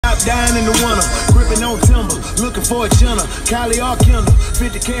top down in the winter, gripping on timber, looking for a chinner. Kylie or Kendall,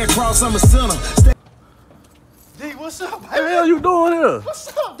 50K across, I'm a sinner. D, what's up? What the hell you doing here?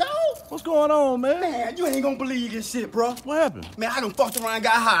 What's up, dog? What's going on, man? Man, you ain't gonna believe this shit, bro. What happened? Man, I done fucked around and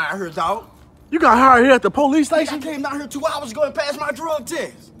got hired here, dog. You got hired here at the police station? I came down here 2 hours ago and passed my drug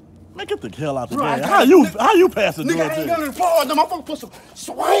test. Man, get the hell out the Bro, game. How you pass a drug Nigga, I ain't test? gonna fall. I'm fucking put some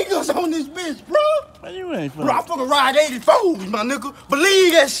swingers on this bitch, bro. Man, you ain't Bro, I fucking ride 84s, my nigga.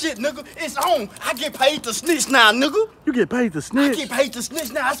 Believe that shit, nigga. It's on. I get paid to snitch now, nigga. You get paid to snitch? I get paid to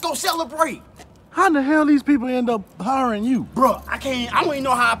snitch now. Let's go celebrate. How in the hell these people end up hiring you? Bro, I don't even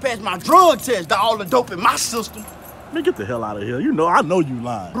know how I passed my drug test. Dog, all the dope in my system. Man, get the hell out of here. You know, I know you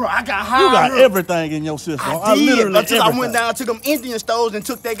lying. Bro, I got hired. You got everything in your system. I did, literally until everything. I went down to them Indian stores and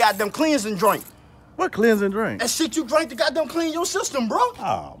took that goddamn cleansing drink. What cleansing drink? That shit you drink to goddamn clean your system, bro.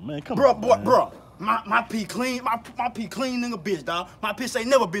 Oh, man, come on, man. Bro, my pee clean, my pee clean nigga bitch, dog. My piss ain't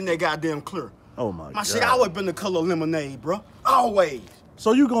never been that goddamn clear. Oh, my God. My shit always been the color of lemonade, bro. Always.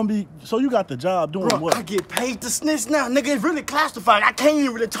 So you got the job doing Bro, what? I get paid to snitch now. Nigga, it's really classified. I can't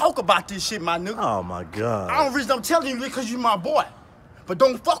even really talk about this shit, my nigga. Oh, my God. I don't reason I'm telling you because you my boy. But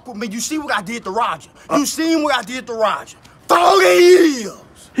don't fuck with me. You see what I did to Roger. You seen what I did to Roger. 40 years.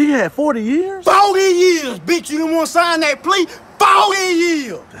 He had 40 years? 40 years, bitch. You didn't want to sign that plea? 40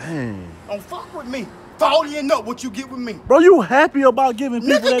 years. Dang. Don't fuck with me. 40 and up, what you get with me. Bro, you happy about giving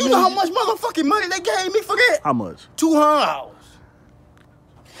people Nigga, that you know how much motherfucking money they gave me for that? How much? $200.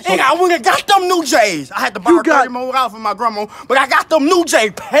 And I went and got them new J's. I had to borrow 30 more out from my grandma, but I got them new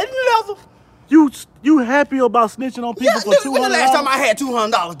J patent leather. You happy about snitching on people for $200? When the last time I had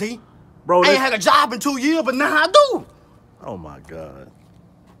 $200, D? Bro, I ain't had a job in 2 years, but now I do. Oh my God.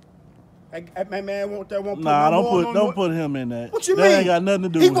 Hey, man, won't put Nah, don't put him in that. What you that mean? Ain't got nothing to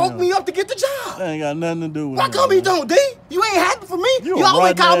do with him. He woke me up to get the job. That ain't got nothing to do with Why him. come he don't, D? You ain't happy for me? You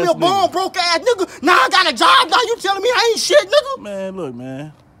always call me a nigga. bum, broke ass nigga. Now I got a job, now you telling me I ain't shit, nigga? Man, look,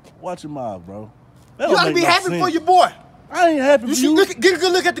 man. Watch your mouth, bro. You gotta be happy for your boy. I ain't happy for you. Get a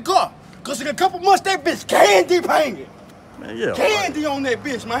good look at the car. Cause in a couple months, that bitch candy painted. Man, yeah, candy on that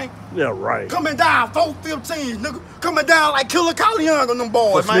bitch, man. Yeah, right. Coming down 415s, nigga. Coming down like Killer Young on them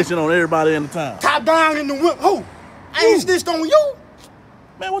boys, man. Snitching on everybody in the town. Top down in the whip. Who? I ain't snitched on you.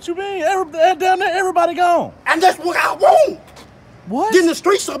 Man, what you mean? Down there, everybody gone. And that's what I want. What? Then the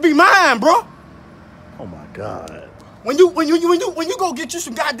streets will be mine, bro. Oh my God. When you go get you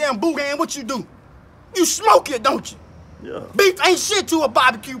some goddamn boudin, what you do? You smoke it, don't you? Yeah. Beef ain't shit to a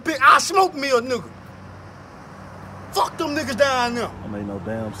barbecue pit. I smoke me a nigga. Fuck them niggas down there. That ain't no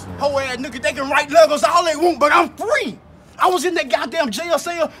damn sense. Whole ass niggas, they can write letters all they want, but I'm free. I was in that goddamn jail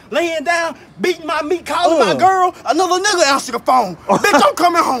cell, laying down, beating my meat, calling my girl. Another nigga answered the phone. Bitch, I'm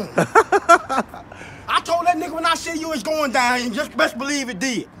coming home. I told that nigga when I said you was going down, and just best believe it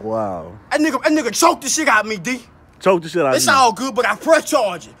did. Wow. That nigga choked the shit out of me, D. Choked the shit out of you. It's all good, but I press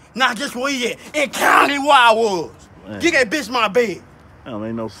charge it. Now guess where he at? In county where I was. Man. Get that bitch my bed. That don't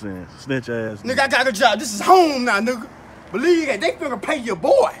make no sense. Snitch ass. Nigga, I got a job. This is home now, nigga. Believe that. They finna pay your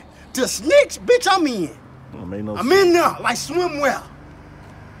boy to snitch. Bitch, I'm in. Don't make no sense. I'm in there like swimwear.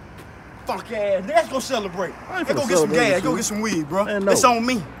 Fuck ass. Let's go celebrate. Let's go get some gas. Go get some weed, bro. Man, no. It's on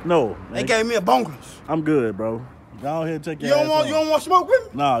me. No. They gave me a bonus. I'm good, bro. Go ahead and take your ass on. You don't want to smoke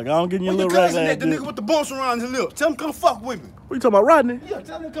with me? Nah, go on get your little rag ass. The nigga with the bumps around his lips. Tell him come fuck with me. What you talking about, Rodney? Yeah,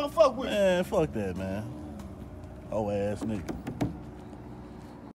 tell him come fuck with me. Man, fuck that, man. Oh ass nigga.